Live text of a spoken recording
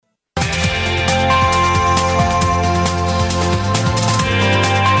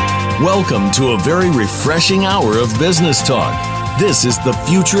Welcome to a very refreshing hour of business talk. This is the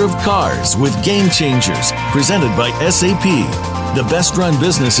future of cars with Game Changers, presented by SAP. The best-run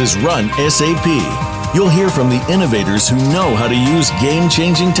businesses run SAP. You'll hear from the innovators who know how to use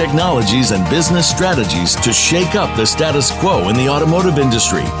game-changing technologies and business strategies to shake up the status quo in the automotive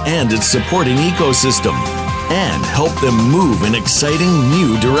industry and its supporting ecosystem, and help them move in exciting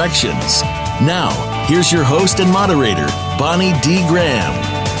new directions. Now, here's your host and moderator, Bonnie D. Graham.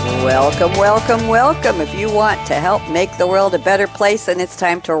 Welcome, welcome, welcome. If you want to help make the world a better place, then it's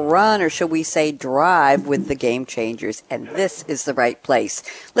time to run, or should we say drive, with the Game Changers. And this is the right place.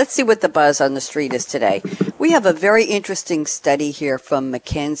 Let's see what the buzz on the street is today. We have a very interesting study here from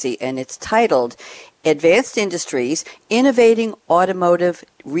McKinsey, and it's titled Advanced Industries, Innovating Automotive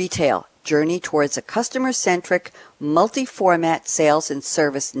Retail. Journey towards a customer-centric, multi-format sales and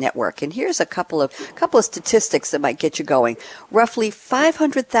service network. And here's a couple of statistics that might get you going. Roughly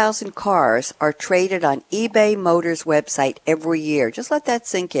 500,000 cars are traded on eBay Motors website every year. Just let that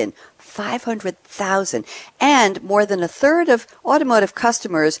sink in. 500,000. And more than a third of automotive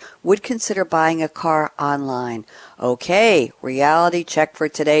customers would consider buying a car online. Okay, reality check for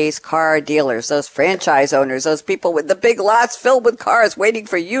today's car dealers, those franchise owners, those people with the big lots filled with cars waiting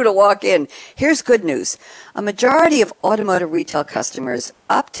for you to walk in. Here's good news. A majority of automotive retail customers,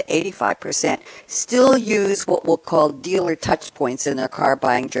 up to 85%, still use what we'll call dealer touch points in their car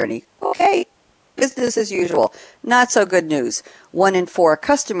buying journey. Okay, business as usual. Not so good news. 1 in 4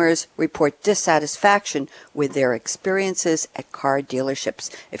 customers report dissatisfaction with their experiences at car dealerships.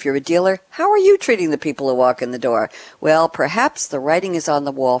 If you're a dealer, how are you treating the people who walk in the door? Well, perhaps the writing is on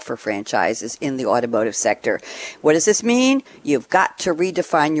the wall for franchises in the automotive sector. What does this mean? You've got to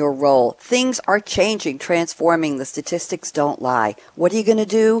redefine your role. Things are changing, transforming. The statistics don't lie. What are you going to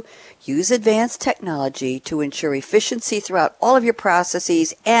do? Use advanced technology to ensure efficiency throughout all of your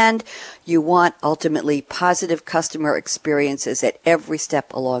processes, and you want ultimately positive customer experiences at every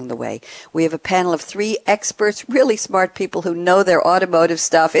step along the way. We have a panel of 3 experts, really smart people who know their automotive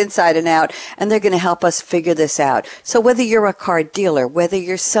stuff inside and out, and they're going to help us figure this out. So whether you're a car dealer, whether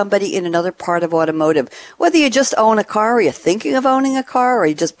you're somebody in another part of automotive, whether you just own a car, or you're thinking of owning a car, or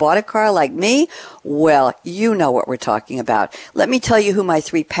you just bought a car like me, well, you know what we're talking about. Let me tell you who my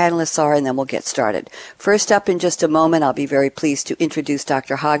 3 panelists are, and then we'll get started. First up, in just a moment, I'll be very pleased to introduce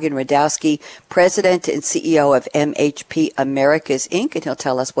Dr. Hagen Radowski, President and CEO of MHP Americas, Inc., and he'll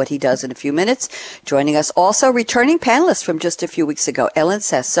tell us what he does in a few minutes. Joining us also, returning panelists from just a few weeks ago, Ellen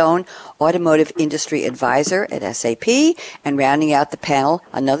Sasson, Automotive Industry Advisor at SAP, and rounding out the panel,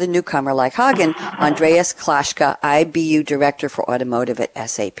 another newcomer like Hagen, Andreas Klaschka, IBU Director for Automotive at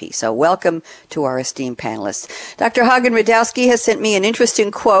SAP. So welcome to our esteemed panelists. Dr. Hagen Radowski has sent me an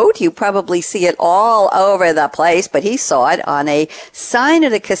interesting quote. You probably see it all over the place, but he saw it on a sign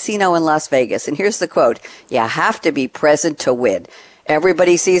at a casino in Las Vegas. And here's the quote: "You have to be present to win."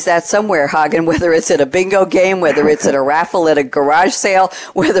 Everybody sees that somewhere, Hagen, whether it's at a bingo game, whether it's at a raffle at a garage sale,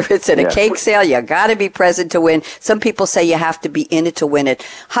 whether it's at a cake sale, you got to be present to win. Some people say you have to be in it to win it.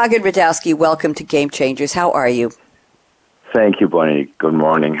 Hagen Radowski, welcome to Game Changers. How are you? Thank you, Bonnie. Good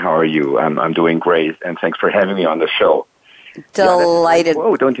morning. How are you? I'm doing great, and thanks for having me on the show. Delighted.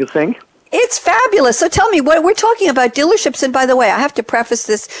 Whoa, don't you think? It's fabulous. So tell me, what we're talking about dealerships, and by the way, I have to preface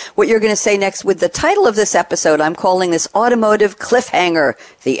this, what you're going to say next, with the title of this episode. I'm calling this Automotive Cliff-hanger,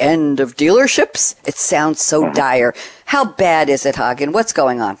 the end of dealerships. It sounds so dire. How bad is it, Hagen? What's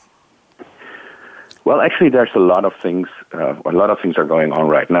going on? Well, actually, there's a lot of things. A lot of things are going on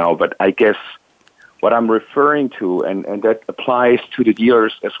right now, but I guess what I'm referring to, and that applies to the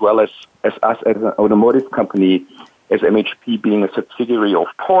dealers as well as us as an automotive company, as MHP being a subsidiary of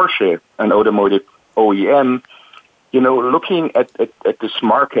Porsche, an automotive OEM, looking at this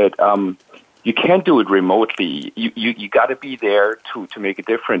market, you can't do it remotely. You got to be there to make a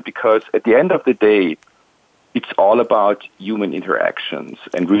difference, because at the end of the day, it's all about human interactions.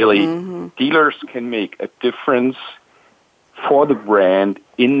 And really, dealers can make a difference for the brand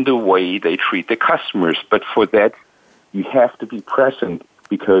in the way they treat the customers. But for that, you have to be present,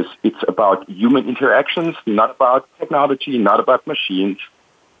 because it's about human interactions, not about technology, not about machines.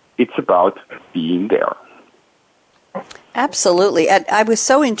 It's about being there. Absolutely. And I was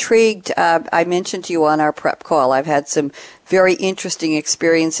so intrigued. I mentioned to you on our prep call, I've had some very interesting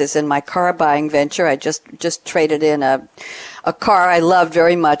experiences in my car buying venture. I just traded in a car I loved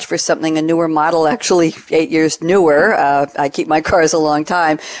very much for something, a newer model, actually 8 years newer. I keep my cars a long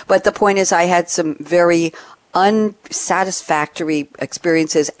time. But the point is, I had some very unsatisfactory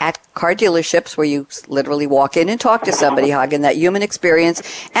experiences at car dealerships where you literally walk in and talk to somebody, Hagen, that human experience.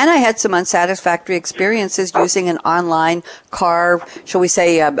 And I had some unsatisfactory experiences using an online car, shall we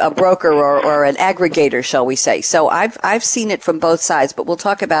say, a broker or an aggregator, shall we say. So I've seen it from both sides, but we'll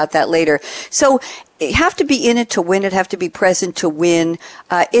talk about that later. So you have to be in it to win it, have to be present to win.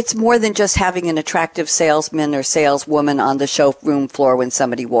 It's more than just having an attractive salesman or saleswoman on the showroom floor when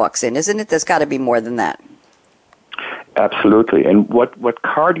somebody walks in, isn't it? There's got to be more than that. Absolutely. And what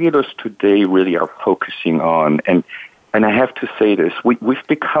car dealers today really are focusing on, and I have to say this, we've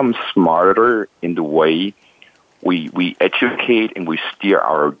become smarter in the way we educate and we steer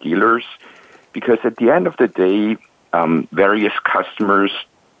our dealers, because at the end of the day, various customers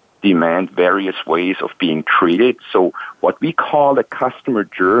demand various ways of being treated. So what we call the customer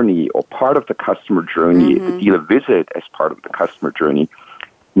journey, or part of the customer journey, the dealer visit as part of the customer journey,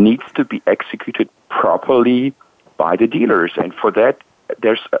 needs to be executed properly by the dealers. And for that,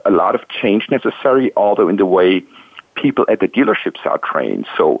 there's a lot of change necessary, although in the way people at the dealerships are trained.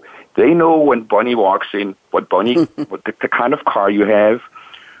 So they know when Bonnie walks in, what the kind of car you have,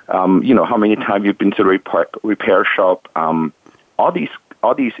 how many times you've been to the repair shop,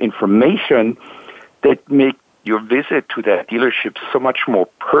 all these information that make your visit to that dealership so much more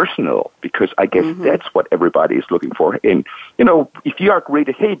personal, because I guess that's what everybody is looking for. And, if you are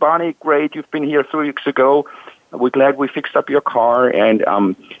greeted, hey, Bonnie, great, you've been here 3 weeks ago. We're glad we fixed up your car, and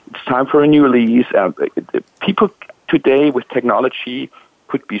it's time for a new lease. People today with technology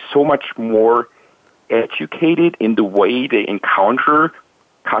could be so much more educated in the way they encounter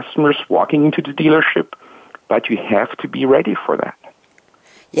customers walking into the dealership, but you have to be ready for that.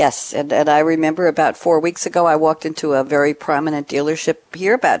 Yes, and I remember about 4 weeks ago, I walked into a very prominent dealership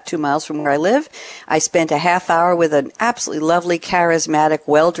here, about 2 miles from where I live. I spent a half hour with an absolutely lovely, charismatic,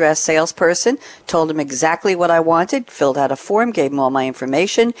 well-dressed salesperson, told him exactly what I wanted, filled out a form, gave him all my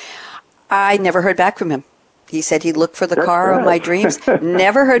information. I never heard back from him. He said he'd look for the car of my dreams.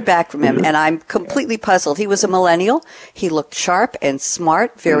 Never heard back from him, and I'm completely puzzled. He was a millennial. He looked sharp and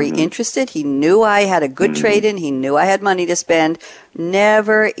smart, very interested. He knew I had a good trade-in. He knew I had money to spend.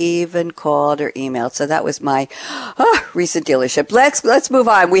 Never even called or emailed. So that was my recent dealership. Let's move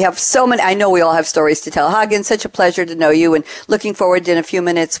on. We have so many. I know we all have stories to tell. Hagen, such a pleasure to know you, and looking forward in a few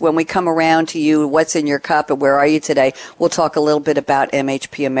minutes when we come around to you, what's in your cup and where are you today? We'll talk a little bit about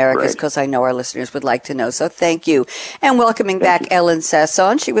MHP Americas, because I know our listeners would like to know. So thank you. And welcoming back Ellen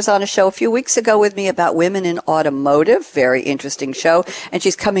Sasson. She was on a show a few weeks ago with me about women in automotive. Very interesting show. And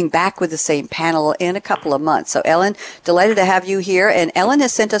she's coming back with the same panel in a couple of months. So Ellen, delighted to have you here. And Ellen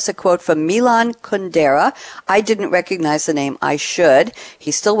has sent us a quote from Milan Kundera. I didn't recognize the name. I should.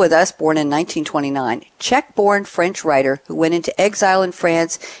 He's still with us, born in 1929. Czech-born French writer who went into exile in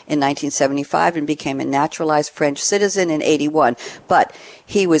France in 1975 and became a naturalized French citizen in 81. But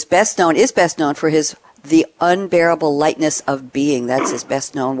he is best known for his The Unbearable Lightness of Being. That's his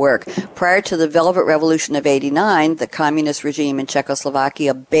best-known work. Prior to the Velvet Revolution of 89, the communist regime in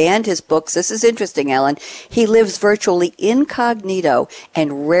Czechoslovakia banned his books. This is interesting, Ellen. He lives virtually incognito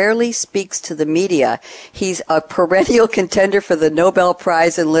and rarely speaks to the media. He's a perennial contender for the Nobel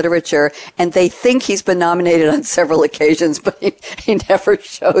Prize in Literature, and they think he's been nominated on several occasions, but he never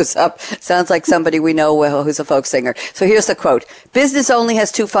shows up. Sounds like somebody we know who's a folk singer. So here's the quote. Business only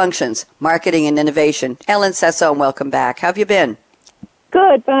has two functions, marketing and innovation. Ellen Sasson, welcome back. How have you been?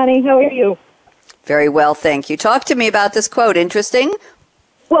 Good, Bonnie. How are you? Very well, thank you. Talk to me about this quote. Interesting?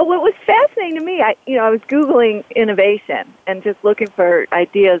 Well, what was fascinating to me, I was Googling innovation and just looking for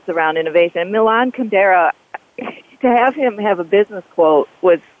ideas around innovation. Milan Kundera, to have him have a business quote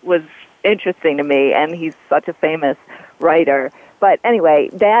was interesting to me, and he's such a famous writer. But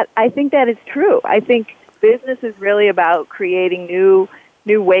anyway, I think that is true. I think business is really about creating new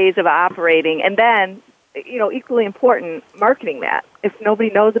ways of operating, and then, equally important, marketing that. If nobody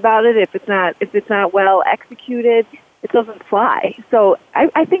knows about it, if it's not well executed, it doesn't fly. So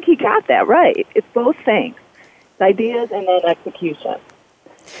I think he got that right. It's both things, ideas and then execution.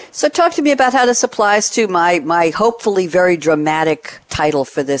 So talk to me about how this applies to my hopefully very dramatic title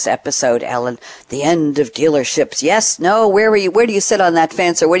for this episode, Ellen. The End of Dealerships. Yes, no, where do you sit on that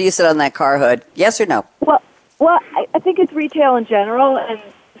fence, or where do you sit on that car hood? Yes or no? Well, I think it's retail in general, and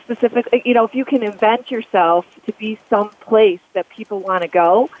specifically, if you can invent yourself to be some place that people want to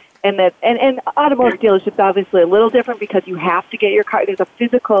go, and automotive dealerships obviously a little different because you have to get your car. There's a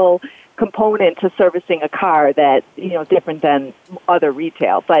physical component to servicing a car that different than other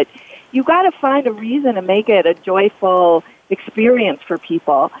retail, but you got to find a reason to make it a joyful experience for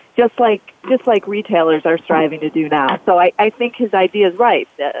people, just like retailers are striving to do now. So I think his idea is right.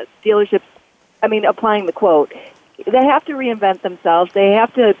 Dealerships applying the quote, they have to reinvent themselves. They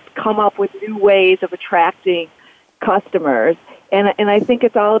have to come up with new ways of attracting customers. And I think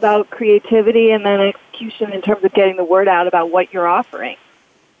it's all about creativity and then execution in terms of getting the word out about what you're offering.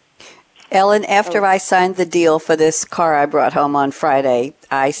 Ellen, after I signed the deal for this car I brought home on Friday,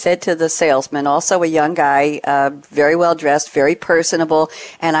 I said to the salesman, also a young guy, very well dressed, very personable,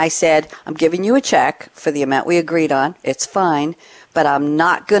 and I said, I'm giving you a check for the amount we agreed on. It's fine, but I'm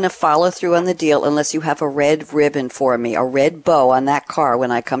not going to follow through on the deal unless you have a red ribbon for me, a red bow on that car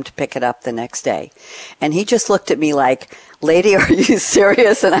when I come to pick it up the next day. And he just looked at me like, lady, are you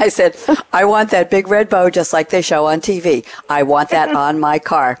serious? And I said, I want that big red bow just like they show on TV. I want that on my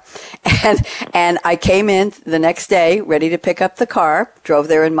car. And I came in the next day ready to pick up the car, drove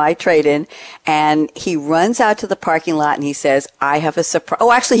there in my trade-in, and he runs out to the parking lot and he says, I have a surprise.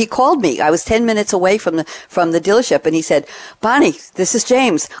 Oh, actually, he called me. I was 10 minutes away from the dealership, and he said, Bonnie, this is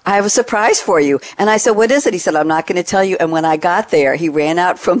James. I have a surprise for you. And I said, what is it? He said, I'm not going to tell you. And when I got there, he ran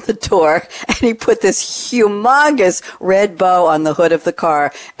out from the door and he put this humongous red bow on the hood of the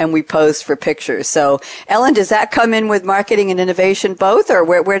car, and we posed for pictures. So, Ellen, does that come in with marketing and innovation both, or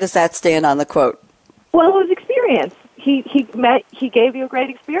where does that stand on the quote? Well, it was experience. He gave you a great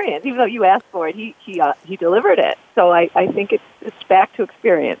experience, even though you asked for it. He delivered it. So I think it's back to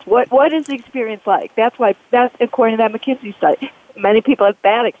experience. What is the experience like? That's according to that McKinsey study. Many people have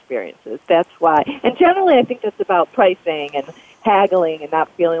bad experiences. That's why. And generally, I think that's about pricing and haggling and not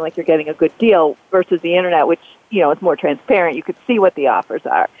feeling like you're getting a good deal versus the internet, which is more transparent. You could see what the offers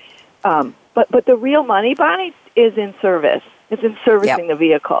are. But the real money, Bonnie, is in service. It's in servicing the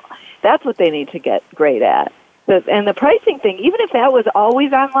vehicle. That's what they need to get great at. And the pricing thing, even if that was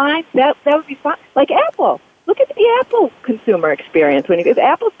always online, that would be fine. Like Apple. Look at the Apple consumer experience. Because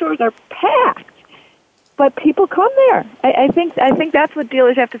Apple stores are packed, but people come there. I think that's what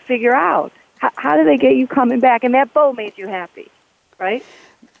dealers have to figure out. How do they get you coming back? And that bow made you happy, right?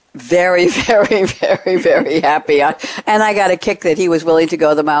 Very, very, very, very happy. And I got a kick that he was willing to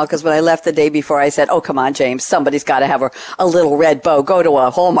go the mile, because when I left the day before, I said, oh, come on, James, somebody's got to have a little red bow. Go to a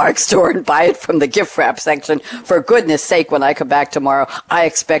Hallmark store and buy it from the gift wrap section. For goodness sake, when I come back tomorrow, I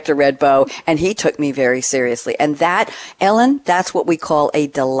expect a red bow. And he took me very seriously. And that, Ellen, that's what we call a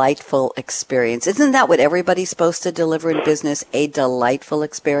delightful experience. Isn't that what everybody's supposed to deliver in business? A delightful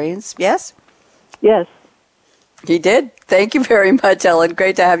experience? Yes? Yes. He did. Thank you very much, Ellen.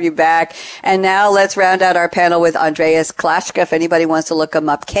 Great to have you back. And now let's round out our panel with Andreas Klaschka. If anybody wants to look him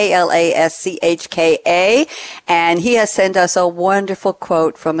up, Klaschka. And he has sent us a wonderful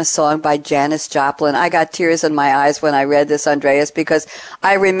quote from a song by Janis Joplin. I got tears in my eyes when I read this, Andreas, because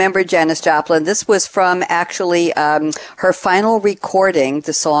I remember Janis Joplin. This was from actually her final recording.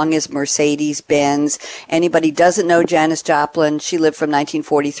 The song is Mercedes Benz. Anybody doesn't know Janis Joplin, she lived from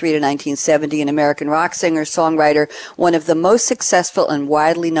 1943 to 1970, an American rock singer, songwriter, one of the most successful and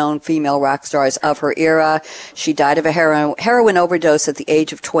widely known female rock stars of her era. She died of a heroin overdose at the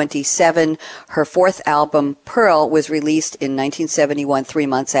age of 27. Her fourth album, Pearl, was released in 1971, 3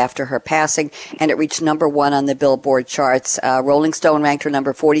 months after her passing, and it reached number 1 on the Billboard charts. Rolling Stone ranked her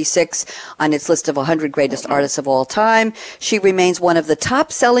number 46 on its list of 100 greatest artists of all time. She remains one of the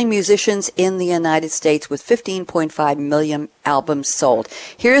top-selling musicians in the United States with 15.5 million albums sold.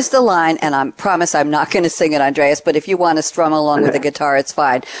 Here's the line, and I promise I'm not going to sing it, Andreas, but if you want to strum along with the guitar, it's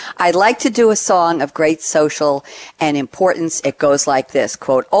fine. I'd like to do a song of great social and importance. It goes like this,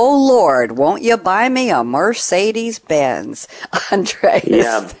 quote, "Oh Lord, won't you buy me a Mercedes Benz?"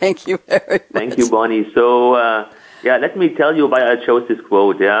 Andreas, thank you very much. Thank you, Bonnie. So, let me tell you why I chose this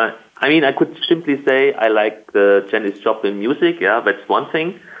quote, I mean, I could simply say I like the Janis Joplin music, that's one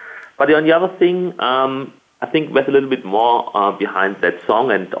thing. But on the other thing, I think there's a little bit more behind that song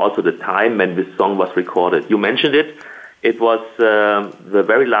and also the time when this song was recorded. You mentioned it. It was the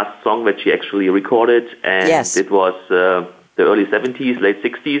very last song that she actually recorded, and it was the early 70s, late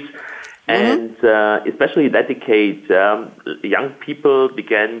 60s. And especially that decade, young people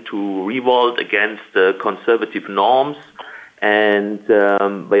began to revolt against conservative norms, and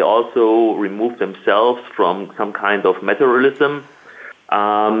they also removed themselves from some kind of materialism.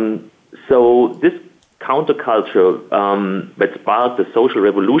 So this counterculture that sparked the social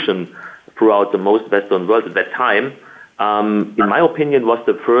revolution throughout the most Western world at that time, in my opinion, was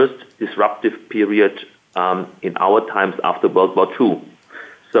the first disruptive period in our times after World War II.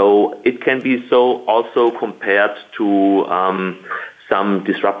 So it can be so also compared to some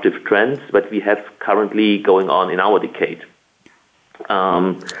disruptive trends that we have currently going on in our decade.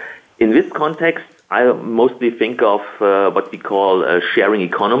 In this context, I mostly think of what we call a sharing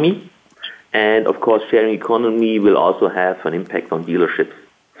economy. And of course, sharing economy will also have an impact on dealerships.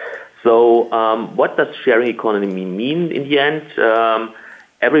 So what does sharing economy mean in the end?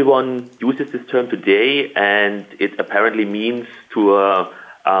 Everyone uses this term today, and it apparently means to a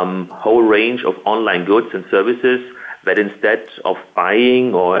whole range of online goods and services that instead of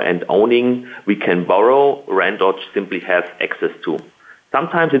buying and owning, we can borrow, rent, or simply have access to.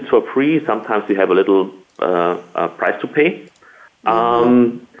 Sometimes it's for free, sometimes we have a little price to pay.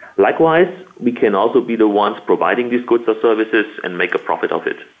 Likewise, we can also be the ones providing these goods or services and make a profit of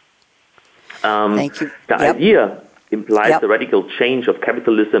it. Thank you. The idea implies the radical change of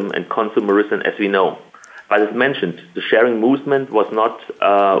capitalism and consumerism as we know. But as mentioned, the sharing movement was not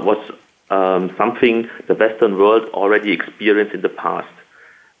something the Western world already experienced in the past.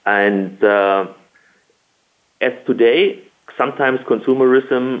 And as today, sometimes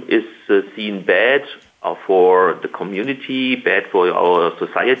consumerism is seen bad for the community, bad for our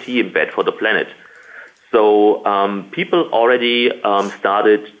society, and bad for the planet. So people already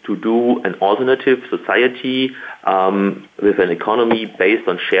started to do an alternative society with an economy based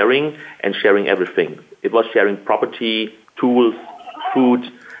on sharing and sharing everything. It was sharing property, tools,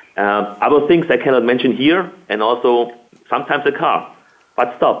 food, other things I cannot mention here, and also sometimes a car.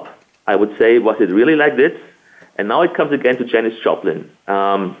 But stop. I would say, was it really like this? And now it comes again to Janis Joplin,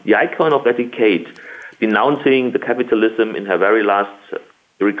 the icon of that decade, denouncing the capitalism in her very last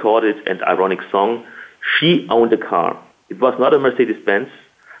recorded and ironic song. She owned a car. It was not a Mercedes Benz,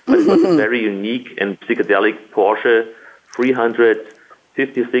 but it was a very unique and psychedelic Porsche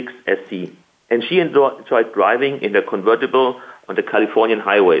 356 SC. And she enjoyed driving in the convertible on the Californian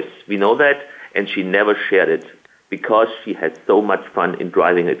highways. We know that, and she never shared it because she had so much fun in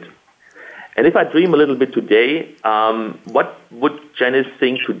driving it. And if I dream a little bit today, what would Janis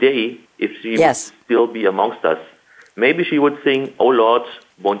sing today if she would still be amongst us? Maybe she would sing, "Oh Lord,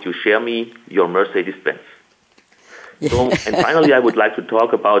 won't you share me your Mercedes Benz?" So, and finally, I would like to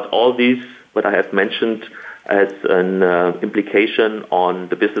talk about all these, what I have mentioned as an implication on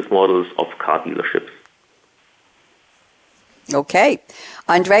the business models of car dealerships. Okay.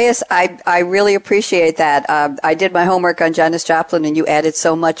 Andreas, I really appreciate that. I did my homework on Janis Joplin, and you added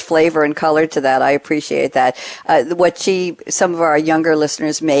so much flavor and color to that. I appreciate that. Some of our younger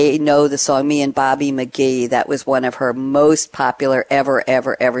listeners may know the song "Me and Bobby McGee." That was one of her most popular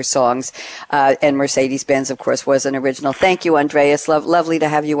ever songs. And Mercedes Benz, of course, was an original. Thank you, Andreas. Lovely to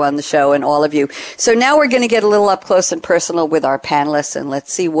have you on the show, and all of you. So now we're going to get a little up close and personal with our panelists, and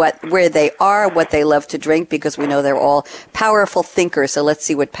let's see where they are, what they love to drink, because we know they're all powerful thinkers. So let's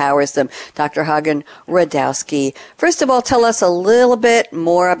see what powers them. Dr. Hagen Radowski, first of all, tell us a little bit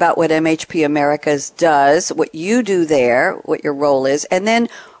more about what MHP Americas does, what you do there, what your role is, and then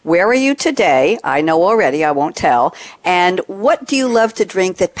where are you today? I know already, I won't tell. And what do you love to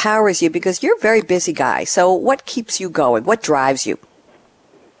drink that powers you? Because you're a very busy guy. So what keeps you going? What drives you?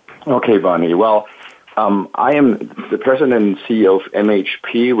 Okay, Bonnie. Well, I am the president and CEO of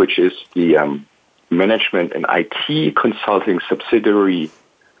MHP, which is the management and IT consulting subsidiary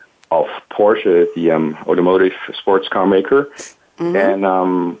of Porsche, the automotive sports car maker.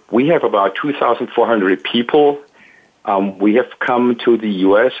 And we have about 2,400 people. We have come to the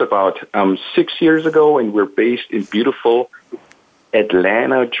U.S. about 6 years ago, and we're based in beautiful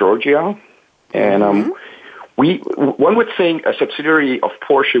Atlanta, Georgia. And one would think a subsidiary of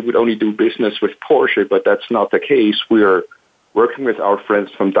Porsche would only do business with Porsche, but that's not the case. We're working with our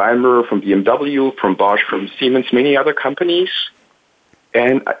friends from Daimler, from BMW, from Bosch, from Siemens, many other companies.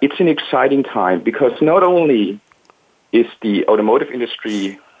 And it's an exciting time because not only is the automotive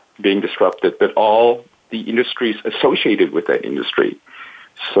industry being disrupted, but all the industries associated with that industry.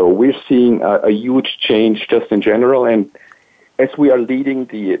 So we're seeing a huge change just in general. And as we are leading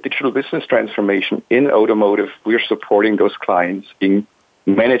the digital business transformation in automotive, we're supporting those clients in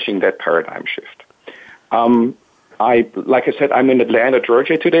managing that paradigm shift. Like I said, I'm in Atlanta,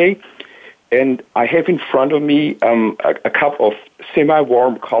 Georgia today, and I have in front of me a cup of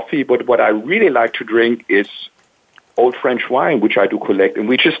semi-warm coffee, but what I really like to drink is old French wine, which I do collect. And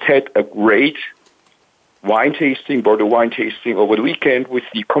we just had a great Bordeaux wine tasting over the weekend with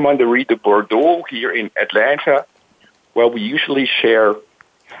the Commanderie de Bordeaux here in Atlanta, where we usually share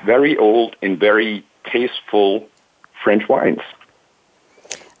very old and very tasteful French wines.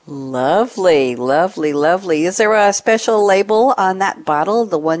 Lovely, lovely, lovely. Is there a special label on that bottle,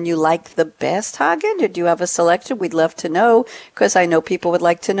 the one you like the best, Hagen? Or do you have a selection? We'd love to know, because I know people would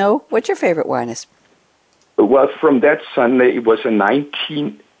like to know what your favorite wine is. Well, from that Sunday, it was a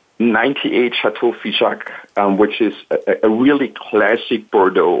 1998 Chateau Figeac, which is a really classic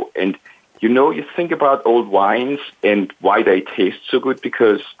Bordeaux. And, you think about old wines and why they taste so good,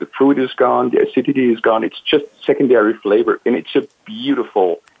 because the fruit is gone, the acidity is gone. It's just secondary flavor, and it's a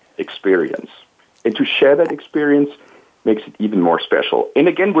beautiful experience. And to share that experience makes it even more special. And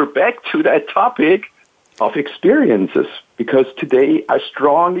again, we're back to that topic of experiences, because today I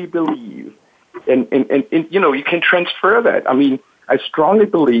strongly believe, and you know, you can transfer that. I mean, I strongly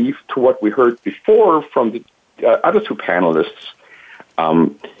believe to what we heard before from the other two panelists,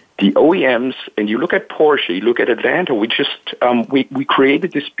 the OEMs, and you look at Porsche, you look at Atlanta, we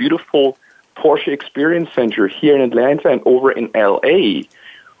created this beautiful Porsche Experience Center here in Atlanta and over in LA,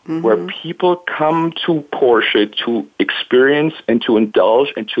 where people come to Porsche to experience and to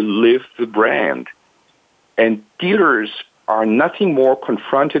indulge and to live the brand. And dealers are nothing more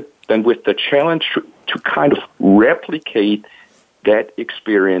confronted than with the challenge to kind of replicate that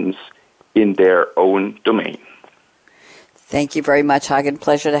experience in their own domain. Thank you very much, Hagen.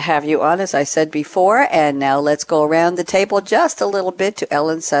 Pleasure to have you on, as I said before. And now let's go around the table just a little bit to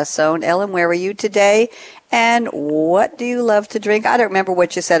Ellen Sasson. Ellen, where are you today? And what do you love to drink? I don't remember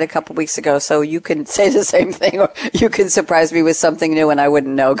what you said a couple weeks ago, so you can say the same thing, or you can surprise me with something new and I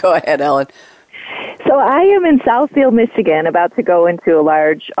wouldn't know. Go ahead, Ellen. So I am in Southfield, Michigan, about to go into a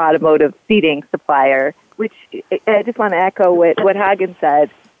large automotive seating supplier, which I just want to echo what Hagen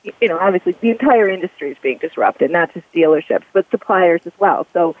said. You know, obviously the entire industry is being disrupted, not just dealerships, but suppliers as well.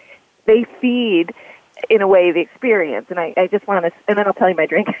 So they feed, in a way, the experience. And I just want to, and then I'll tell you my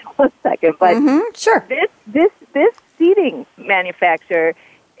drink in 1 second. But sure. This seating manufacturer,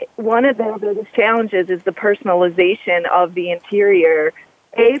 one of their biggest challenges is the personalization of the interior,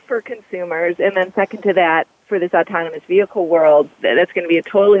 A, for consumers, and then second to that, for this autonomous vehicle world, that's going to be a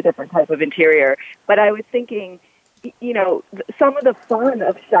totally different type of interior. But I was thinking, you know, some of the fun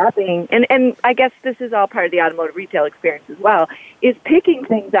of shopping, and I guess this is all part of the automotive retail experience as well, is picking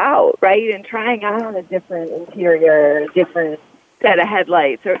things out, right, and trying on a different interior, a different set of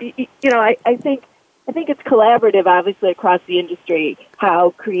headlights. Or, you know, I think it's collaborative, obviously, across the industry,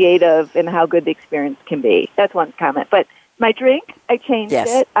 how creative and how good the experience can be. That's one comment. But my drink, I changed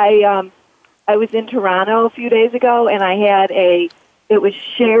it. I was in Toronto a few days ago, and I had it was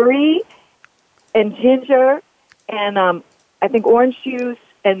sherry and ginger and I think orange juice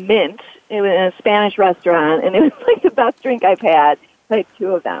and mint. It was in a Spanish restaurant, and it was like the best drink I've had. I had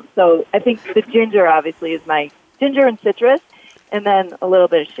two of them. So I think the ginger, obviously, is my ginger and citrus, and then a little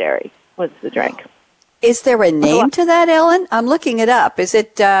bit of sherry was the drink. Is there a name to that, Ellen? I'm looking it up. Is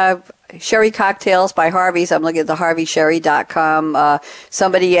it Sherry Cocktails by Harvey's? I'm looking at the harveysherry.com.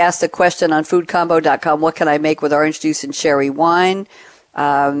 Somebody asked a question on foodcombo.com, what can I make with orange juice and sherry wine?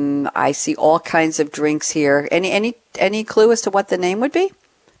 I see all kinds of drinks here. Any clue as to what the name would be?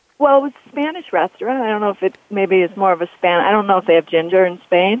 Well, it was a Spanish restaurant. I don't know if it maybe is more of a I don't know if they have ginger in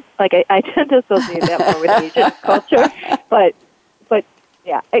Spain. Like I tend to associate that more with Asian culture, but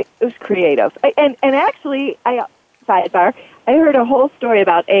yeah, it was creative. And actually, sidebar, I heard a whole story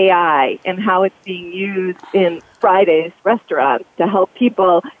about AI and how it's being used in Friday's restaurants to help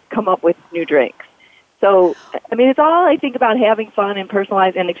people come up with new drinks. So, I mean, it's all, I think, about having fun and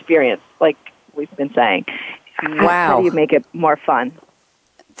personalized and experience, like we've been saying. Wow. How do you make it more fun?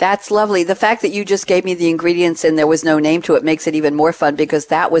 That's lovely. The fact that you just gave me the ingredients and there was no name to it makes it even more fun, because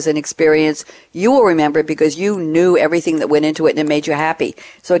that was an experience you will remember because you knew everything that went into it and it made you happy.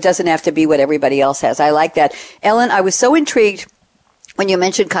 So it doesn't have to be what everybody else has. I like that. Ellen, I was so intrigued when you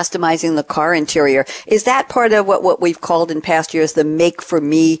mentioned customizing the car interior. Is that part of what we've called in past years the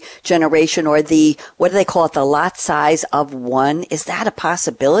make-for-me generation, or the, what do they call it, the lot size of one? Is that a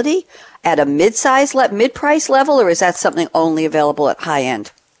possibility at a mid-price level, or is that something only available at high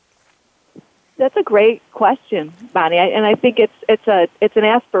end? That's a great question, Bonnie, and I think it's an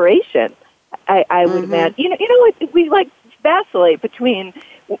aspiration. I would imagine. You know, we like vacillate between,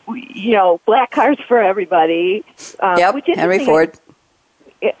 you know, black cars for everybody, which is Henry Ford,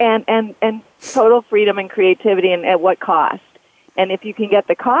 and total freedom and creativity, and at what cost? And if you can get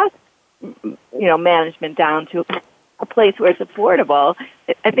the cost, you know, management down to a place where it's affordable,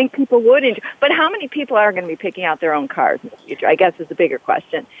 I think people would enjoy. But how many people are going to be picking out their own cars in the future, I guess, is the bigger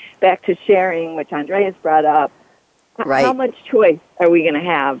question. Back to sharing, which Andreas brought up. Right. How much choice are we going to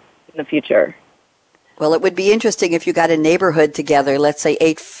have in the future? Well, it would be interesting if you got a neighborhood together, let's say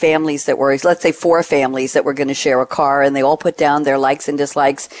 4 families that were going to share a car, and they all put down their likes and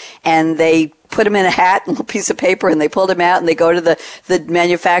dislikes, and they put them in a hat and a piece of paper, and they pulled them out, and they go to the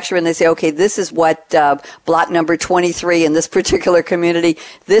manufacturer, and they say, okay, this is what block number 23 in this particular community,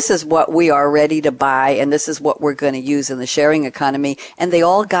 this is what we are ready to buy, and this is what we're going to use in the sharing economy. And they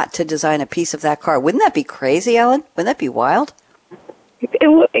all got to design a piece of that car. Wouldn't that be crazy, Ellen? Wouldn't that be wild?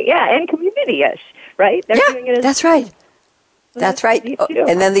 Yeah, and community-ish. Right? They're doing it that's right. That's right. You too.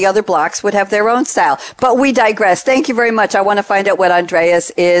 And then the other blocks would have their own style. But we digress. Thank you very much. I want to find out what Andreas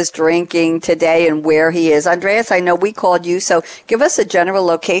is drinking today and where he is. Andreas, I know we called you, so give us a general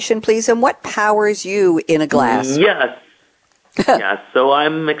location, please, and what powers you in a glass. Yes. Yeah, so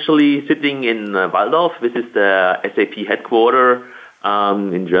I'm actually sitting in Walldorf. This is the SAP headquarters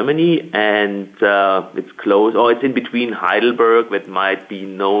in Germany, and it's close, or it's in between Heidelberg, that might be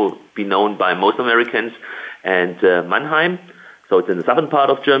known by most Americans, and Mannheim. So it's in the southern part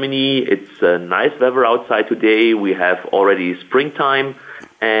of Germany. It's nice weather outside today. We have already springtime,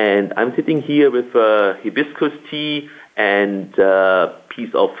 and I'm sitting here with hibiscus tea and a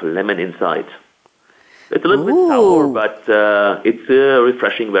piece of lemon inside. It's a little bit sour, but it's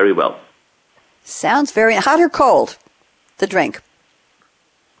refreshing very well. Sounds very hot or cold, the drink?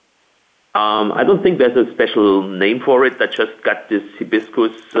 I don't think there's a special name for it. I just got this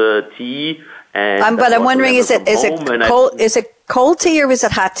hibiscus tea. And but I'm wondering, is it cold tea or is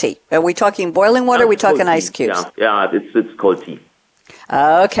it hot tea? Are we talking boiling water? Or are we talking ice cubes? Yeah, it's cold tea.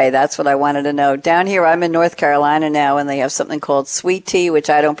 Okay, that's what I wanted to know. Down here, I'm in North Carolina now, and they have something called sweet tea, which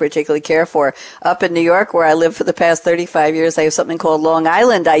I don't particularly care for. Up in New York, where I lived for the past 35 years, they have something called Long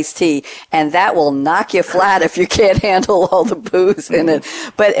Island iced tea, and that will knock you flat if you can't handle all the booze in it.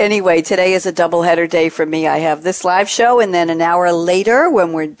 But anyway, today is a doubleheader day for me. I have this live show, and then an hour later,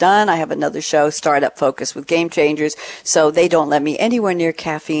 when we're done, I have another show, Startup Focus with Game Changers, so they don't let me anywhere near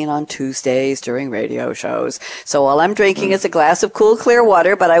caffeine on Tuesdays during radio shows. So all I'm drinking is a glass of cool, clear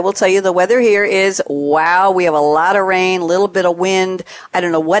water, but I will tell you the weather here is, wow, we have a lot of rain, a little bit of wind. I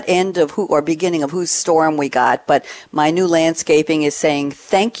don't know what end of who or beginning of whose storm we got, but my new landscaping is saying,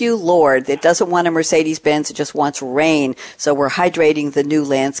 thank you, Lord. It doesn't want a Mercedes Benz, it just wants rain. So we're hydrating the new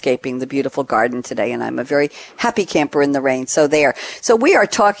landscaping, the beautiful garden today, and I'm a very happy camper in the rain. So there. So we are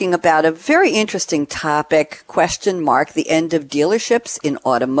talking about a very interesting topic, question mark, the end of dealerships in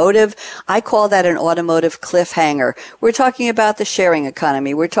automotive. I call that an automotive cliffhanger. We're talking about the sharing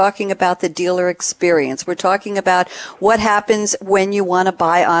economy. We're talking about the dealer experience. We're talking about what happens when you want to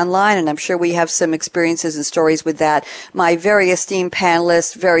buy online, and I'm sure we have some experiences and stories with that. My very esteemed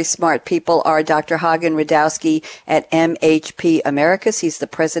panelists, very smart people, are Dr. Hagen Radowski at MHP Americas. He's the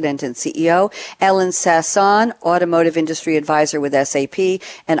president and CEO. Ellen Sasson, automotive industry advisor with SAP,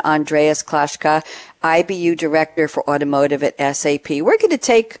 and Andreas Klaschka, IBU director for automotive at SAP. We're going to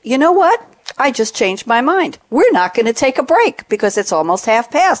take, you know what? I just changed my mind. We're not going to take a break because it's almost half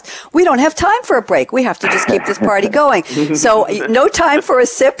past. We don't have time for a break. We have to just keep this party going. So no time for a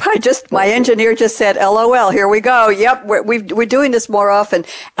sip. My engineer just said, LOL, here we go. Yep, we're doing this more often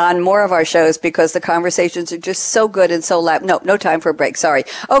on more of our shows because the conversations are just so good and so loud. No time for a break. Sorry.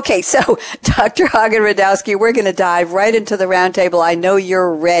 Okay, so Dr. Hagen Radowski, we're going to dive right into the roundtable. I know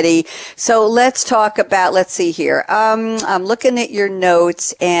you're ready. So let's talk about, let's see here. I'm looking at your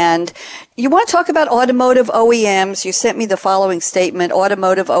notes, and you want to talk about automotive OEMs. You sent me the following statement.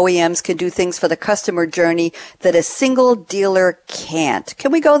 Automotive OEMs can do things for the customer journey that a single dealer can't.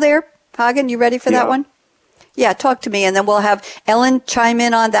 Can we go there? Hagen, you ready for that one? Yeah, talk to me, and then we'll have Ellen chime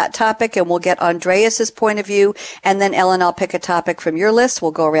in on that topic, and we'll get Andreas's point of view, and then Ellen, I'll pick a topic from your list.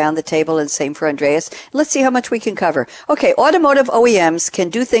 We'll go around the table, and same for Andreas. Let's see how much we can cover. Okay, automotive OEMs can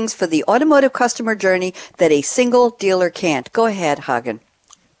do things for the automotive customer journey that a single dealer can't. Go ahead, Hagen.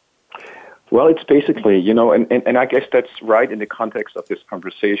 Well, it's basically, and I guess that's right in the context of this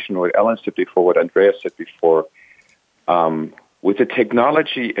conversation, what Ellen said before, what Andreas said before. With the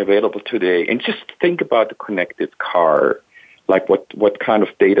technology available today, and just think about the connected car, like what kind of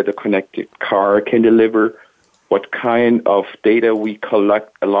data the connected car can deliver, what kind of data we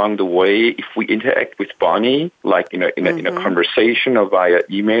collect along the way if we interact with Bonnie, like in a conversation or via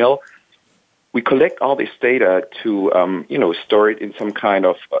email. We collect all this data to, store it in some kind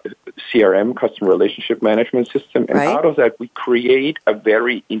of CRM, customer relationship management system. And out of that, we create a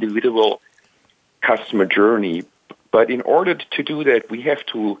very individual customer journey. But in order to do that, we have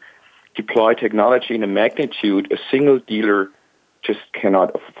to deploy technology in a magnitude a single dealer just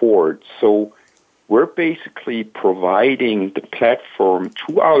cannot afford. So we're basically providing the platform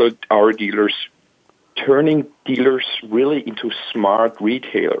to our dealers, turning dealers really into smart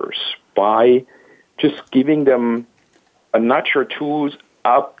retailers by just giving them a notch or two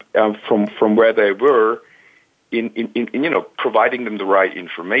up from where they were in providing them the right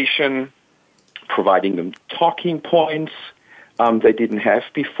information, providing them talking points they didn't have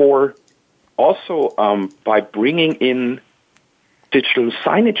before. Also, by bringing in digital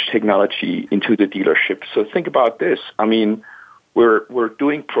signage technology into the dealership. So think about this. I mean, we're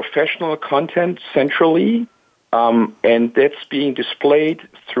doing professional content centrally, and that's being displayed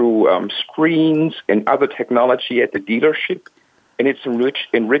through screens and other technology at the dealership. and it's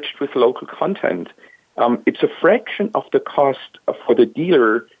enriched with local content. It's a fraction of the cost for the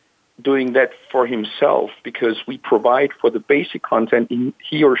dealer doing that for himself, because we provide for the basic content,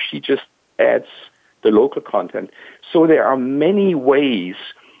 he or she just adds the local content. So there are many ways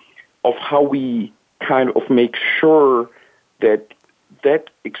of how we kind of make sure that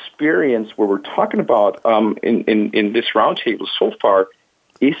that experience where we're talking about in this roundtable so far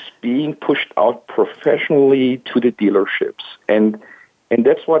is being pushed out professionally to the dealerships. And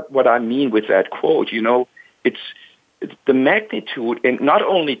that's what I mean with that quote. You know, it's the magnitude, and not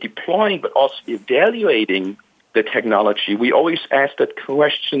only deploying but also evaluating the technology. We always ask that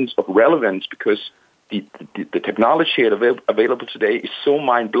questions of relevance, because the technology available today is so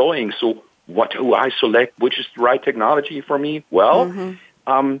mind-blowing. So what do I select? Which is the right technology for me? Well,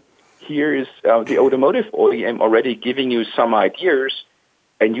 here is the automotive OEM already giving you some ideas,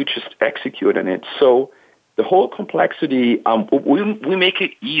 and you just execute on it. So the whole complexity, we make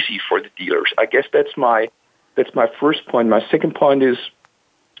it easy for the dealers. I guess that's my first point. My second point is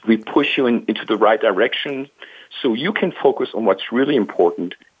we push you into the right direction so you can focus on what's really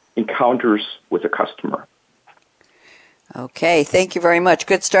important, encounters with the customer. Okay, thank you very much.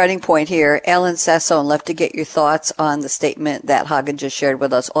 Good starting point here. Ellen Sasson, love to get your thoughts on the statement that Hagen just shared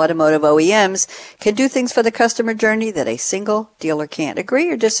with us. Automotive OEMs can do things for the customer journey that a single dealer can't. Agree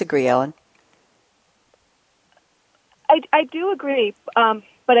or disagree, Ellen? I do agree,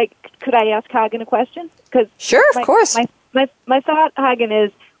 but could I ask Hagen a question? Sure, of course. My thought, Hagen,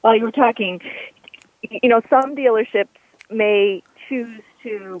 is while you were talking, you know, some dealerships may choose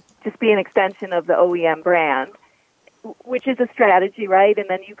to just be an extension of the OEM brand, which is a strategy, right? And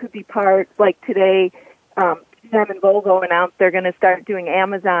then you could be part, like today, GM and Volvo announced they're going to start doing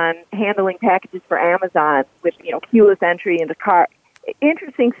Amazon, handling packages for Amazon with, you know, keyless entry into car.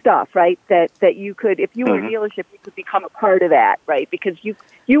 Interesting stuff, right? That you could, if you were a dealership, you could become a part of that, right? Because you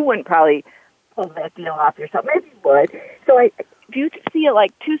wouldn't probably pull that deal off yourself. Maybe you would. So I do see it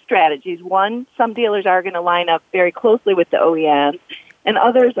like two strategies. One, some dealers are going to line up very closely with the OEMs, and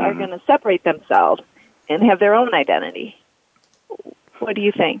others are going to separate themselves and have their own identity. What do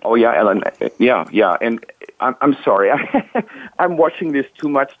you think? Oh, yeah, Ellen. Yeah. And I'm sorry. I'm watching this too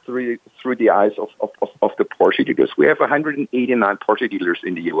much through the eyes of the Porsche dealers. We have 189 Porsche dealers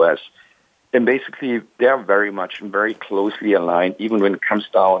in the U.S., and basically they're very closely aligned, even when it comes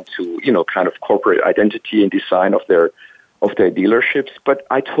down to, you know, kind of corporate identity and design of their dealerships. But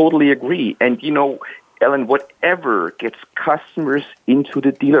I totally agree. And, you know, Ellen, whatever gets customers into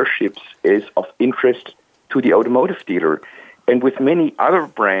the dealerships is of interest to the automotive dealer. And with many other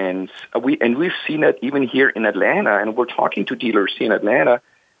brands, we've seen it even here in Atlanta, and we're talking to dealers here in Atlanta,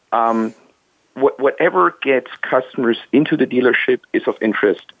 whatever gets customers into the dealership is of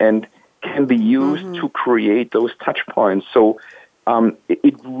interest and can be used to create those touch points. So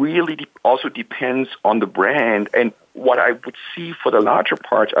it really also depends on the brand. And what I would see for the larger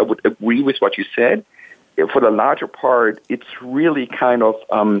part, I would agree with what you said. For the larger part, it's really kind of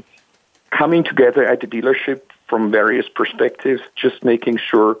coming together at the dealership from various perspectives, just making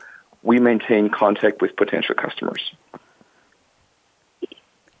sure we maintain contact with potential customers.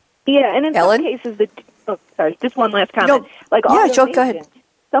 Yeah, and in some cases, just one last comment. Joe, go ahead.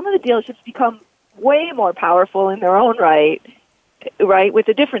 Some of the dealerships become way more powerful in their own right, with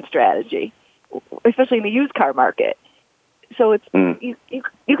a different strategy, especially in the used car market. So it's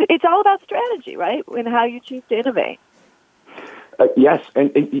it's all about strategy, right, and how you choose to innovate. Yes,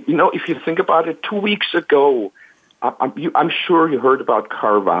 and you know, if you think about it, 2 weeks ago, I'm sure you heard about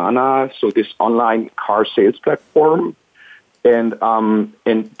Carvana, so this online car sales platform. And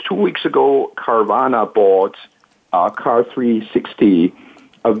 2 weeks ago, Carvana bought Car 360,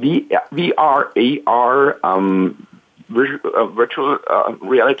 a VR, AR, virtual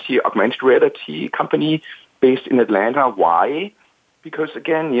reality, augmented reality company based in Atlanta. Why? Because,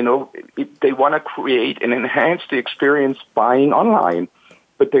 again, you know, they want to create and enhance the experience buying online,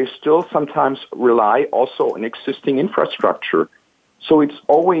 but they still sometimes rely also on existing infrastructure. So it's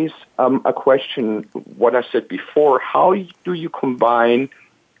always a question, what I said before, how do you combine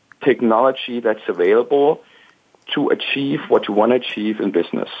technology that's available to achieve what you want to achieve in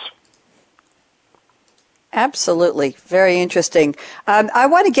business? Absolutely. Very interesting. I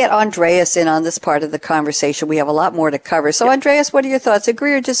want to get Andreas in on this part of the conversation. We have a lot more to cover. So, Andreas, what are your thoughts?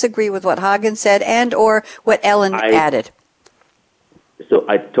 Agree or disagree with what Hagen said and or what Ellen added? So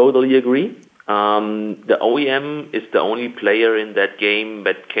I totally agree. The OEM is the only player in that game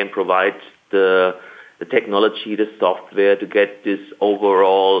that can provide the technology, the software to get this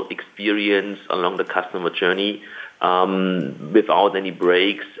overall experience along the customer journey without any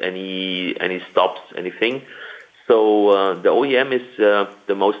breaks, any stops, anything. So the OEM is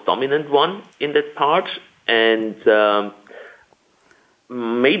the most dominant one in that part, and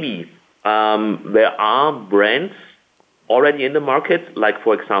maybe there are brands already in the market, like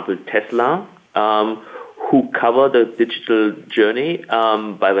for example Tesla, who cover the digital journey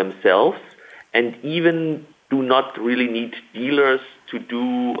by themselves, and even do not really need dealers to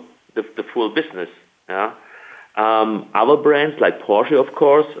do the full business. Yeah? Other brands like Porsche, of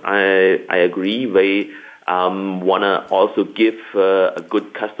course, I agree, they want to also give a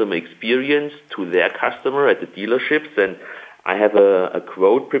good customer experience to their customer at the dealerships. And I have a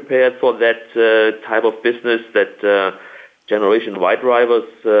quote prepared for that type of business, that Generation Y drivers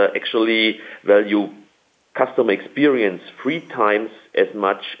actually value customer experience 3 times as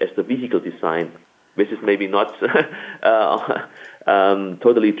much as the vehicle design. This is maybe not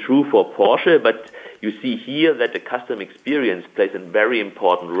totally true for Porsche, but you see here that the customer experience plays a very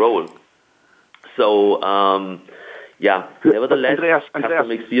important role. So, nevertheless, Andreas,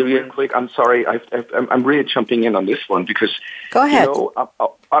 customer experience. Real quick, I'm sorry, I'm really jumping in on this one because, go ahead.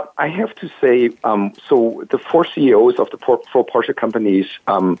 I have to say, so the 4 CEOs of the 4 Porsche companies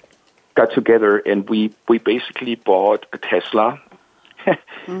got together, and we basically bought a Tesla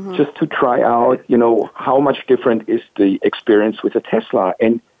just to try out, how much different is the experience with a Tesla.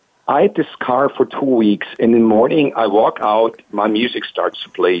 And I had this car for 2 weeks, and in the morning I walk out, my music starts to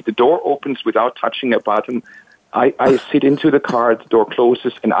play. The door opens without touching a button. I sit into the car, the door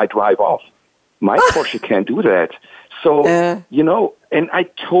closes, and I drive off. My Porsche can't do that. So, and I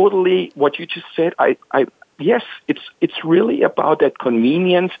totally, what you just said, yes, it's really about that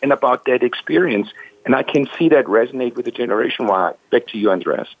convenience and about that experience. And I can see that resonate with the Generation Y. Back to you,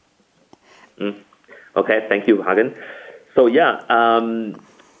 Andreas. Okay, thank you, Hagen. So,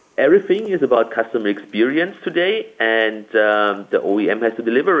 everything is about customer experience today, and the OEM has to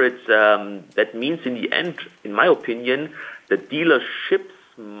deliver it. That means in the end, in my opinion, the dealerships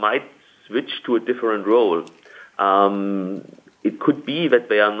might switch to a different role. It could be that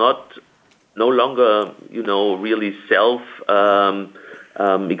they are no longer, really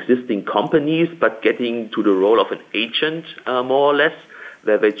existing companies, but getting to the role of an agent, more or less,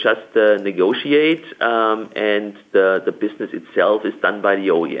 where they just negotiate, and the business itself is done by the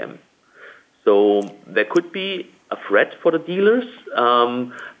OEM. So there could be a threat for the dealers,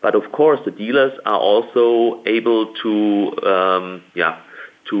 but of course the dealers are also able to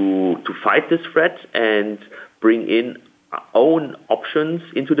fight this threat and bring in own options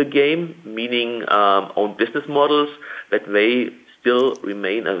into the game, meaning own business models, that they still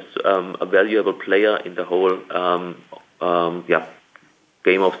remain as a valuable player in the whole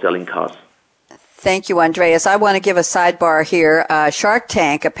game of selling cars. Thank you, Andreas. I want to give a sidebar here. Shark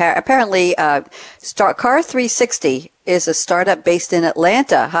Tank, apparently, Car 360 is a startup based in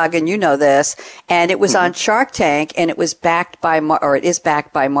Atlanta. Hagen, you know this. And it was on Shark Tank, and it was backed by, it is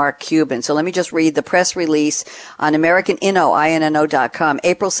backed by Mark Cuban. So let me just read the press release on Inno.com,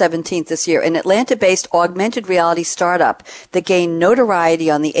 April 17th this year. An Atlanta-based augmented reality startup that gained notoriety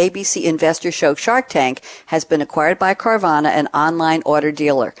on the ABC investor show Shark Tank has been acquired by Carvana, an online auto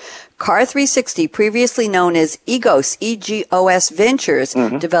dealer. Car 360, previously known as EGOS, E-G-O-S Ventures,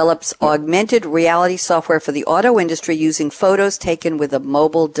 develops augmented reality software for the auto industry using photos taken with a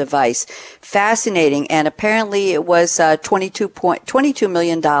mobile device. Fascinating, and apparently it was $22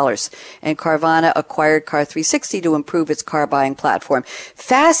 million, and Carvana acquired Car 360 to improve its car buying platform.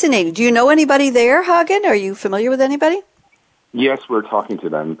 Fascinating. Do you know anybody there, Hagen? Are you familiar with anybody? Yes, we're talking to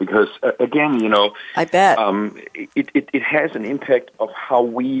them because, again, I bet it has an impact of how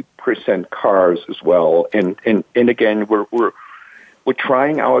we present cars as well. And again, we're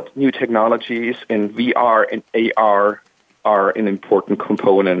trying out new technologies, and VR and AR are an important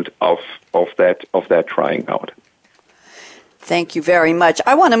component of that trying out. Thank you very much.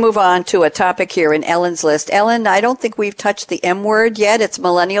 I want to move on to a topic here in Ellen's list. Ellen, I don't think we've touched the M word yet. It's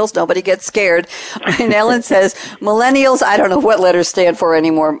millennials. Nobody gets scared. And Ellen says, millennials, I don't know what letters stand for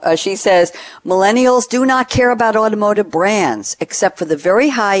anymore. She says, millennials do not care about automotive brands except for the very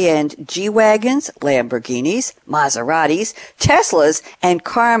high-end G-Wagons, Lamborghinis, Maseratis, Teslas, and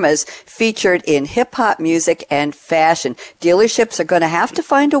Karmas featured in hip-hop music and fashion. Dealerships are going to have to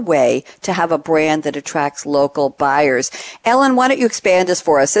find a way to have a brand that attracts local buyers. Ellen, why don't you expand this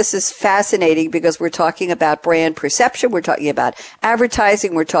for us? This is fascinating because we're talking about brand perception. We're talking about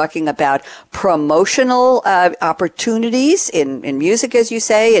advertising. We're talking about promotional opportunities in music, as you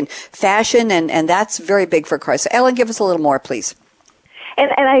say, and fashion, and that's very big for cars. So, Ellen, give us a little more, please. And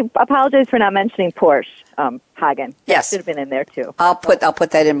I apologize for not mentioning Porsche, Hagen. Yes. That should have been in there, too. I'll put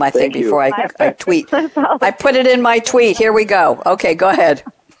that in my thing before I tweet. I put it in my tweet. Here we go. Okay, go ahead.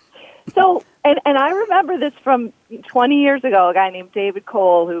 So And I remember this from 20 years ago, a guy named David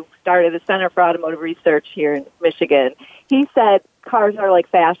Cole, who started the Center for Automotive Research here in Michigan. He said cars are like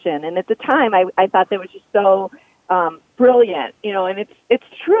fashion. And at the time, I thought that was just so brilliant, and it's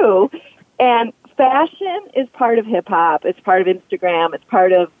true. And fashion is part of hip-hop. It's part of Instagram. It's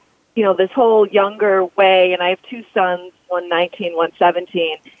part of, this whole younger way. And I have two sons, one 19, one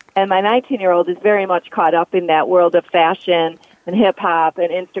 17. And my 19-year-old is very much caught up in that world of fashion and hip-hop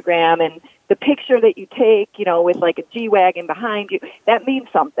and Instagram, and the picture that you take, with like a G-Wagon behind you, that means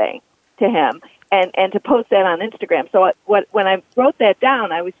something to him, and to post that on Instagram. So when I wrote that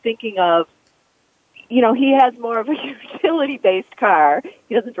down, I was thinking of, he has more of a utility-based car.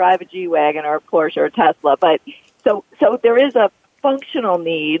 He doesn't drive a G-Wagon or a Porsche or a Tesla, but so there is a functional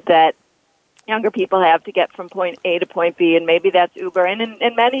need that younger people have to get from point A to point B, and maybe that's Uber. And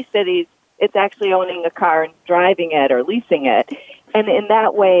in many cities, it's actually owning a car and driving it or leasing it. And in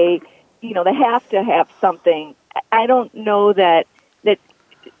that way, they have to have something. I don't know that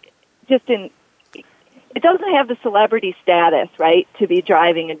just it doesn't have the celebrity status, right, to be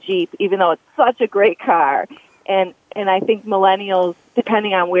driving a Jeep, even though it's such a great car. And I think millennials,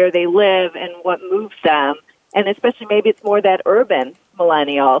 depending on where they live and what moves them, and especially maybe it's more that urban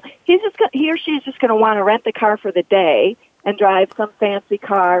millennial, he or she is just going to want to rent the car for the day and drive some fancy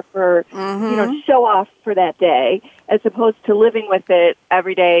car for, show off for that day, as opposed to living with it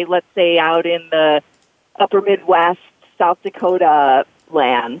every day, let's say out in the upper Midwest, South Dakota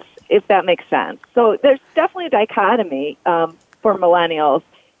lands, if that makes sense. So there's definitely a dichotomy for millennials.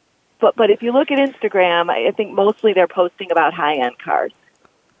 But if you look at Instagram, I think mostly they're posting about high-end cars.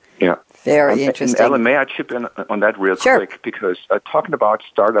 Yeah. Very interesting. And Ellen, may I chip in on that real quick? Because talking about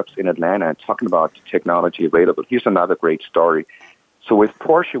startups in Atlanta and talking about technology available, here's another great story. So with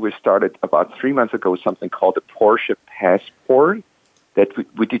Porsche, we started about 3 months ago something called the Porsche Passport that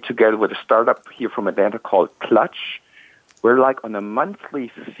we did together with a startup here from Atlanta called Clutch, where like on a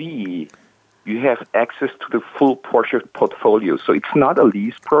monthly fee, you have access to the full Porsche portfolio. So it's not a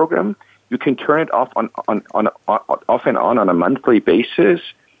lease program. You can turn it off off and on a monthly basis.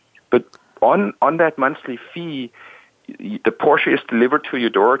 But on that monthly fee, the Porsche is delivered to your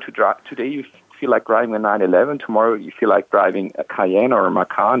door to drive. Today you feel like driving a 911. Tomorrow you feel like driving a Cayenne or a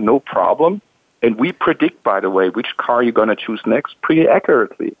Macan, no problem. And we predict, by the way, which car you're going to choose next pretty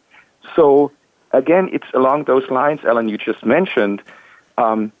accurately. So, again, it's along those lines, Ellen, you just mentioned.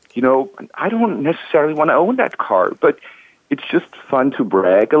 I don't necessarily want to own that car, but it's just fun to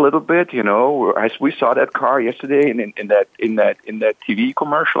brag a little bit, As we saw that car yesterday in that TV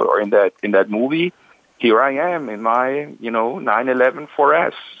commercial or in that movie, here I am in my 911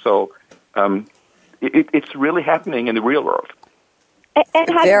 4S. So it's really happening in the real world. And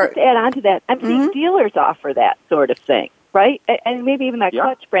how to add on to that, I'm seeing dealers offer that sort of thing, right? And maybe even that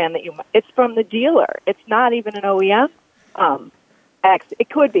Clutch brand that it's from the dealer. It's not even an OEM. It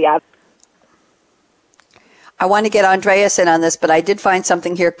could be. I want to get Andreas in on this, but I did find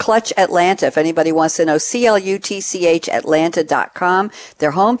something here. Clutch Atlanta, if anybody wants to know, CLUTCH Atlanta.com.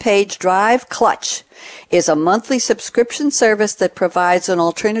 Their homepage, Drive Clutch, is a monthly subscription service that provides an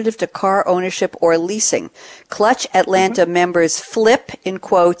alternative to car ownership or leasing. Clutch Atlanta members flip, in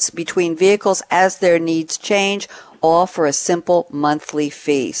quotes, between vehicles as their needs change, all for a simple monthly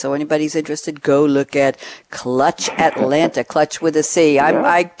fee. So anybody's interested, go look at Clutch Atlanta, Clutch with a C.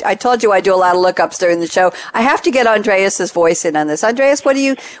 I told you I do a lot of lookups during the show. I have to get Andreas's voice in on this. Andreas, what do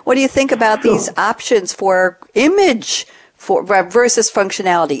you think about these options for image versus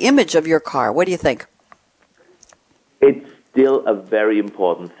functionality, image of your car? What do you think? It's still a very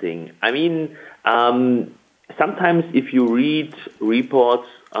important thing. I mean, sometimes if you read reports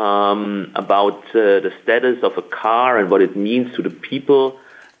about the status of a car and what it means to the people,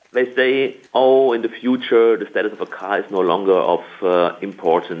 they say, in the future, the status of a car is no longer of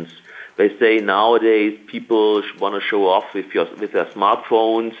importance. They say nowadays people want to show off with their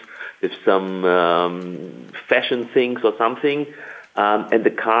smartphones, with some fashion things or something, and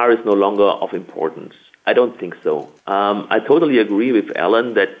the car is no longer of importance. I don't think so. I totally agree with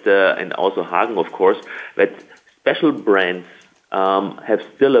Ellen that, and also Hagen, of course, that special brands have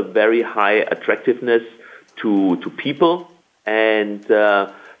still a very high attractiveness to people, and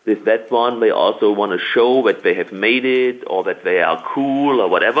with that one, they also want to show that they have made it or that they are cool or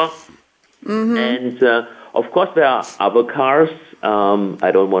whatever. Mm-hmm. And of course, there are other cars. I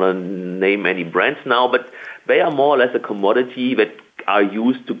don't want to name any brands now, but they are more or less a commodity that are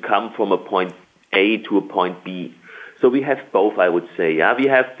used to come from a point A to a point B. So we have both, I would say. Yeah, we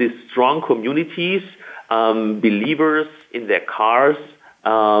have these strong communities, believers in their cars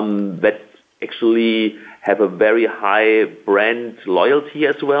that actually have a very high brand loyalty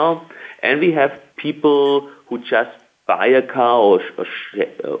as well. And we have people who just buy a car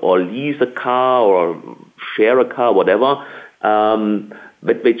or lease a car or share a car, whatever.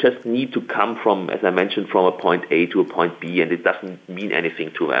 But they just need to come from, as I mentioned, from a point A to a point B, and it doesn't mean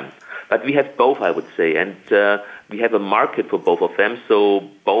anything to them. But we have both, I would say, and we have a market for both of them. So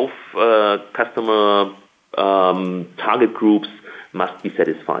both customer target groups must be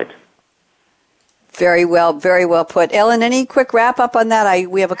satisfied. Very well put. Ellen, any quick wrap up on that?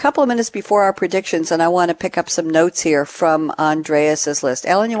 We have a couple of minutes before our predictions, and I want to pick up some notes here from Andreas's list.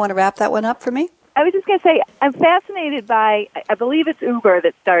 Ellen, you want to wrap that one up for me? I was just going to say, I'm fascinated by, I believe it's Uber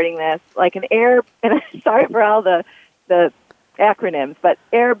that's starting this, like an Air, and I'm sorry for all the acronyms, but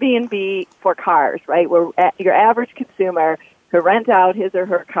Airbnb for cars, right? Where your average consumer could rent out his or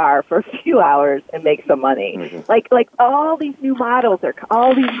her car for a few hours and make some money. Mm-hmm. Like all these new models, are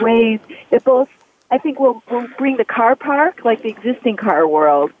all these ways that both, I think, will bring the car park, like the existing car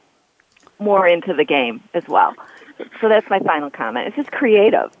world, more into the game as well. So that's my final comment. It's just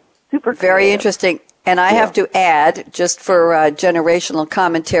creative. Super creative. Very interesting. And I have to add, just for generational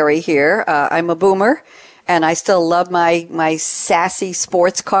commentary here, I'm a boomer, and I still love my sassy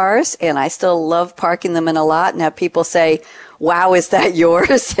sports cars, and I still love parking them in a lot and have people say, wow, is that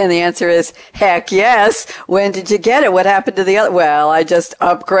yours? And the answer is, heck yes. When did you get it? What happened to the other? Well, I just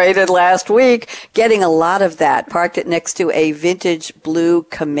upgraded last week. Getting a lot of that. Parked it next to a vintage blue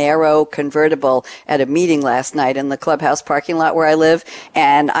Camaro convertible at a meeting last night in the clubhouse parking lot where I live.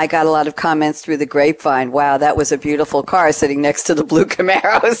 And I got a lot of comments through the grapevine. Wow, that was a beautiful car sitting next to the blue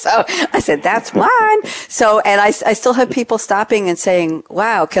Camaro. So I said, that's mine. So, and I still have people stopping and saying,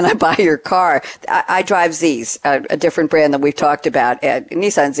 wow, can I buy your car? I drive Z's, a different brand than we've talked about,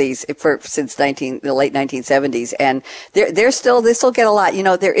 Nissan Z's since the late 1970s, and they still get a lot. You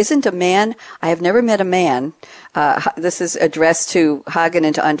know, there isn't a man. I have never met a man. This is addressed to Hagen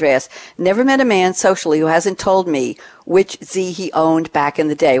and to Andreas. Never met a man socially who hasn't told me which Z he owned back in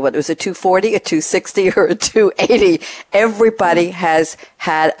the day, whether it was a 240, a 260, or a 280. Everybody has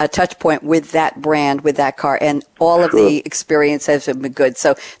had a touch point with that brand, with that car, and all of the experience has been good.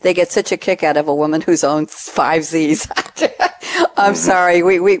 So they get such a kick out of a woman who's owned 5 Zs. I'm sorry,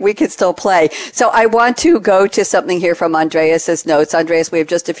 we can still play. So I want to go to something here from Andreas's notes. Andreas, we have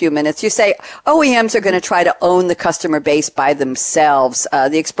just a few minutes. You say OEMs are going to try to own the customer base by themselves.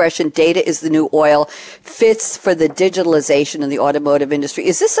 The expression data is the new oil fits for the digitalization in the automotive industry.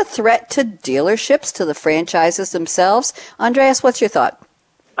 Is this a threat to dealerships, to the franchises themselves? Andreas, what's your thought?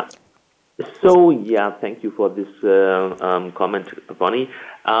 So, yeah, thank you for this comment, Bonnie.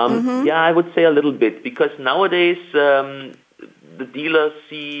 Yeah, I would say a little bit, because nowadays the dealers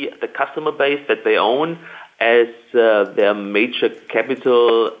see the customer base that they own as their major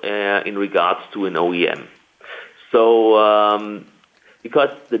capital in regards to an OEM. So, because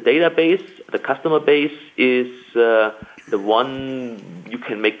the database, the customer base is the one you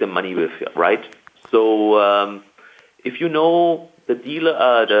can make the money with, right? So, if you know the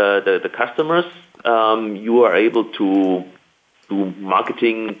dealer, the customers, you are able to do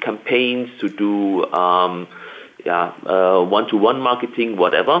marketing campaigns, to do one-to-one marketing,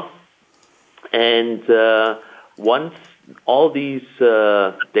 whatever. And once all these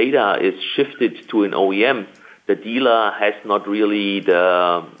data is shifted to an OEM, the dealer has not really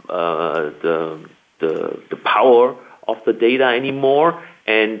the power of the data anymore,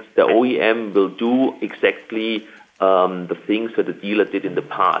 and the OEM will do exactly the things that the dealer did in the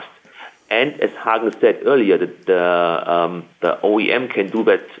past. And as Hagen said earlier, that the OEM can do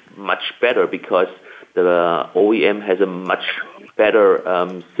that much better, because the OEM has a much better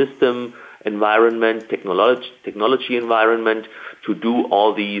system environment, technology environment to do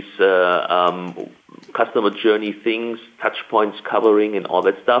all these customer journey things, touch points covering and all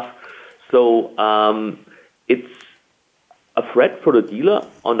that stuff. So it's a threat for the dealer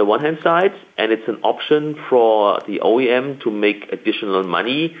on the one hand side, and it's an option for the OEM to make additional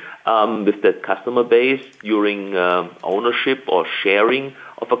money with the customer base during ownership or sharing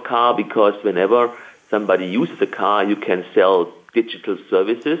of a car, because whenever somebody uses a car, you can sell digital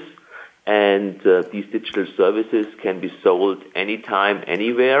services, and these digital services can be sold anytime,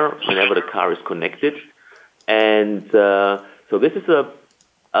 anywhere, whenever the car is connected. And so this is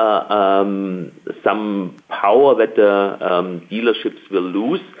some power that the dealerships will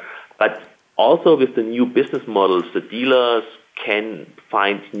lose, but also with the new business models, the dealers can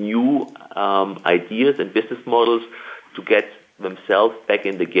find new ideas and business models to get themselves back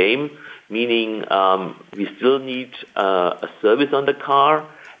in the game, meaning we still need a service on the car,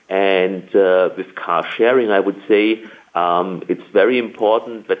 and with car sharing, I would say it's very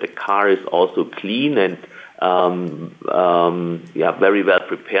important that the car is also clean and very well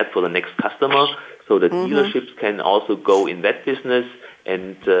prepared for the next customer. So the dealerships can also go in that business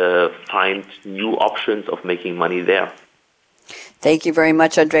and find new options of making money there. Thank you very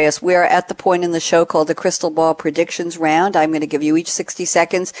much, Andreas. We are at the point in the show called the Crystal Ball Predictions Round. I'm going to give you each 60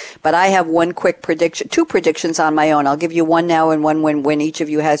 seconds, but I have one quick prediction, two predictions on my own. I'll give you one now and one when each of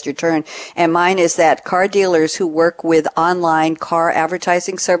you has your turn. And mine is that car dealers who work with online car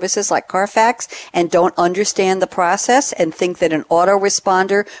advertising services like Carfax and don't understand the process and think that an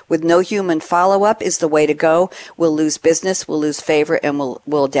autoresponder with no human follow-up is the way to go will lose business, will lose favor, and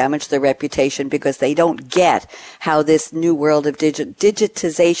will damage their reputation because they don't get how this new world of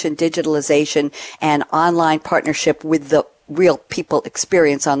digitalization, and online partnership with the real people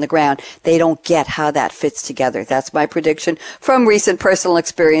experience on the ground. They don't get how that fits together. That's my prediction from recent personal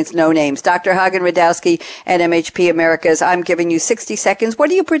experience, no names. Dr. Hagen Radowski at MHP Americas, I'm giving you 60 seconds. What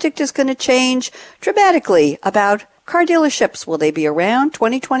do you predict is going to change dramatically about car dealerships? Will they be around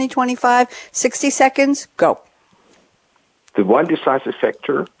 2020, 25? 60 seconds, go. The one decisive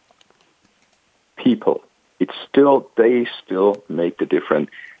factor, people. They still make the difference.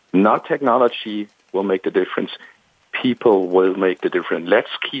 Not technology will make the difference. People will make the difference.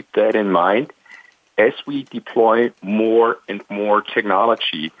 Let's keep that in mind as we deploy more and more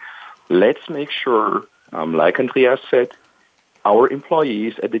technology. Let's make sure, like Andreas said, our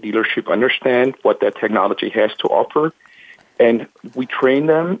employees at the dealership understand what that technology has to offer, and we train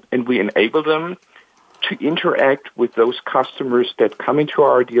them and we enable them to interact with those customers that come into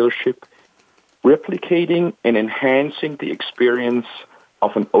our dealership, replicating and enhancing the experience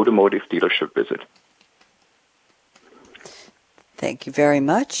of an automotive dealership visit. Thank you very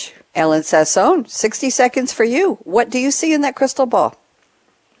much. Ellen Sasson, 60 seconds for you. What do you see in that crystal ball?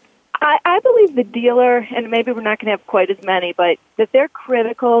 I believe the dealer, and maybe we're not going to have quite as many, but that they're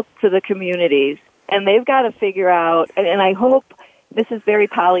critical to the communities, and they've got to figure out, and I hope this is very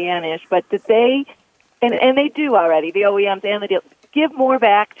Pollyannish, but that they, and they do already, the OEMs and the dealers, give more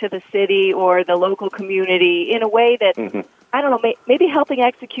back to the city or the local community in a way that, I don't know, maybe helping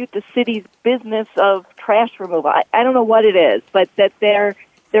execute the city's business of trash removal. I don't know what it is, but that they're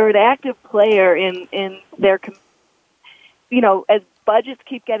an active player in their, as budgets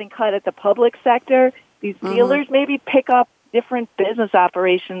keep getting cut at the public sector, these dealers maybe pick up different business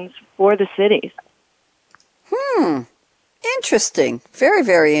operations for the cities. Interesting. Very,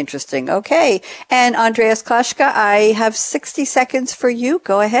 very interesting. Okay. And Andreas Klaschka, I have 60 seconds for you.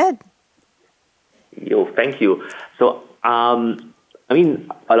 Go ahead. Thank you. So, a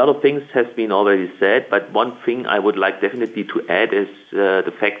lot of things have been already said, but one thing I would like definitely to add is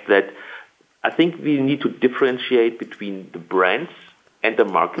the fact that I think we need to differentiate between the brands and the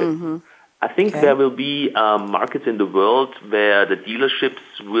market. I think there will be markets in the world where the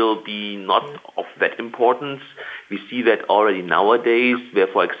dealerships will be not of that importance. We see that already nowadays, where,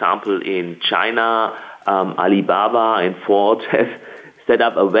 for example, in China, Alibaba and Ford have set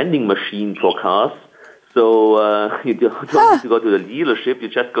up a vending machine for cars. So you don't need to go to the dealership. You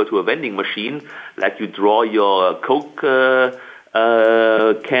just go to a vending machine, like you draw your Coke can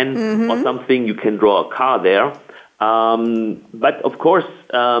or something. You can draw a car there. But of course,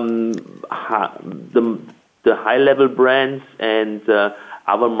 the high-level brands and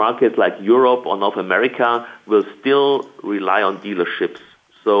other markets like Europe or North America will still rely on dealerships.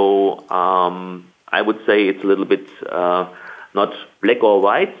 So I would say it's a little bit not black or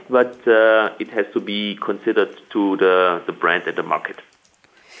white, but it has to be considered to the brand and the market.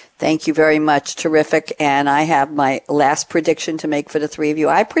 Thank you very much. Terrific. And I have my last prediction to make for the three of you.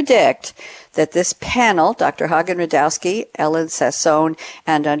 I predict that this panel, Dr. Hagen Radowski, Ellen Sasson,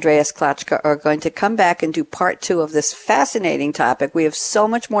 and Andreas Klaschka, are going to come back and do part 2 of this fascinating topic. We have so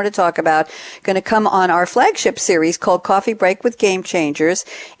much more to talk about. Going to come on our flagship series called Coffee Break with Game Changers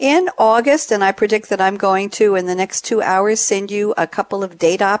in August. And I predict that I'm going to, in the next 2 hours, send you a couple of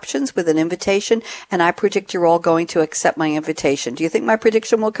date options with an invitation. And I predict you're all going to accept my invitation. Do you think my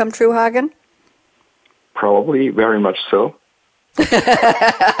prediction will come true, Hagen? Probably very much so.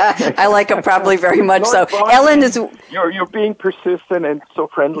 I like it probably very much so. Ellen is... You're being persistent and so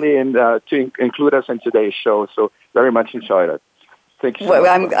friendly and to include us in today's show, so very much enjoyed it. Thank you so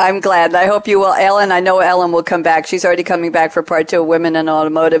much. I'm glad. I hope you will. Ellen, I know Ellen will come back. She's already coming back for part 2 of Women in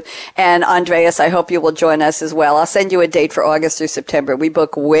Automotive. And Andreas, I hope you will join us as well. I'll send you a date for August through September. We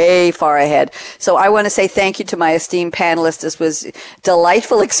book way far ahead. So I want to say thank you to my esteemed panelists. This was a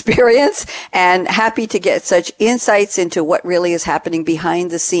delightful experience and happy to get such insights into what really is happening behind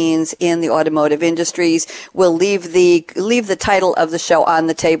the scenes in the automotive industries. We'll leave the title of the show on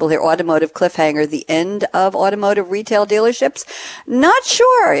the table here, Automotive Cliff-hanger, the end of automotive retail dealerships. Not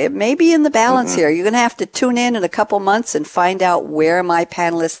sure. It may be in the balance here. You're going to have to tune in a couple months and find out where my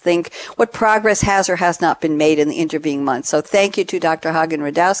panelists think what progress has or has not been made in the intervening months. So thank you to Dr. Hagen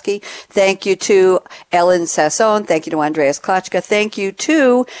Radowski. Thank you to Ellen Sasson. Thank you to Andreas Klaschka. Thank you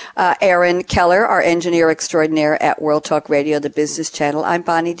to Aaron Keller, our engineer extraordinaire at World Talk Radio, the business channel. I'm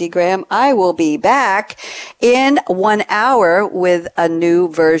Bonnie D. Graham. I will be back in 1 hour with a new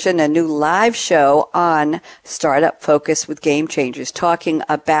version, a new live show on Startup Focus with Game Changers, talking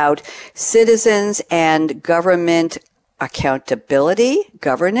about citizens and government accountability,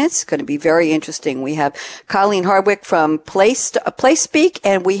 governance. Going to be very interesting. We have Colleen Hardwick from Place Speak,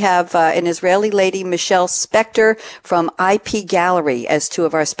 and we have an Israeli lady, Michelle Spector from IP Gallery, as two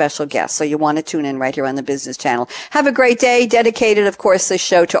of our special guests. So you want to tune in right here on the Business Channel. Have a great day. Dedicated, of course, this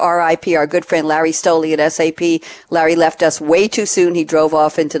show to RIP, our good friend Larry Stoley at SAP. Larry left us way too soon. He drove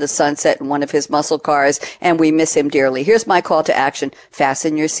off into the sunset in one of his muscle cars, and we miss him dearly. Here's my call to action.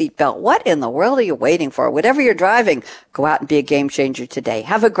 Fasten your seatbelt. What in the world are you waiting for? Whatever you're driving, go out and be a game changer today.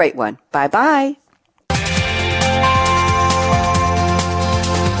 Have a great one. Bye-bye.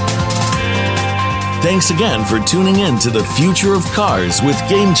 Thanks again for tuning in to the Future of Cars with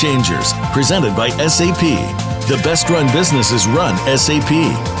Game Changers, presented by SAP. The best-run businesses run SAP.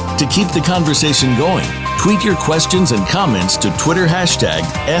 To keep the conversation going, tweet your questions and comments to Twitter hashtag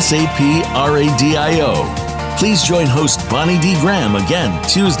 #SAPRADIO. Please join host Bonnie D. Graham again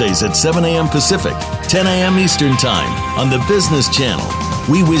Tuesdays at 7 a.m. Pacific, 10 a.m. Eastern Time on the Business Channel.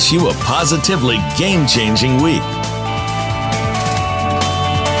 We wish you a positively game-changing week.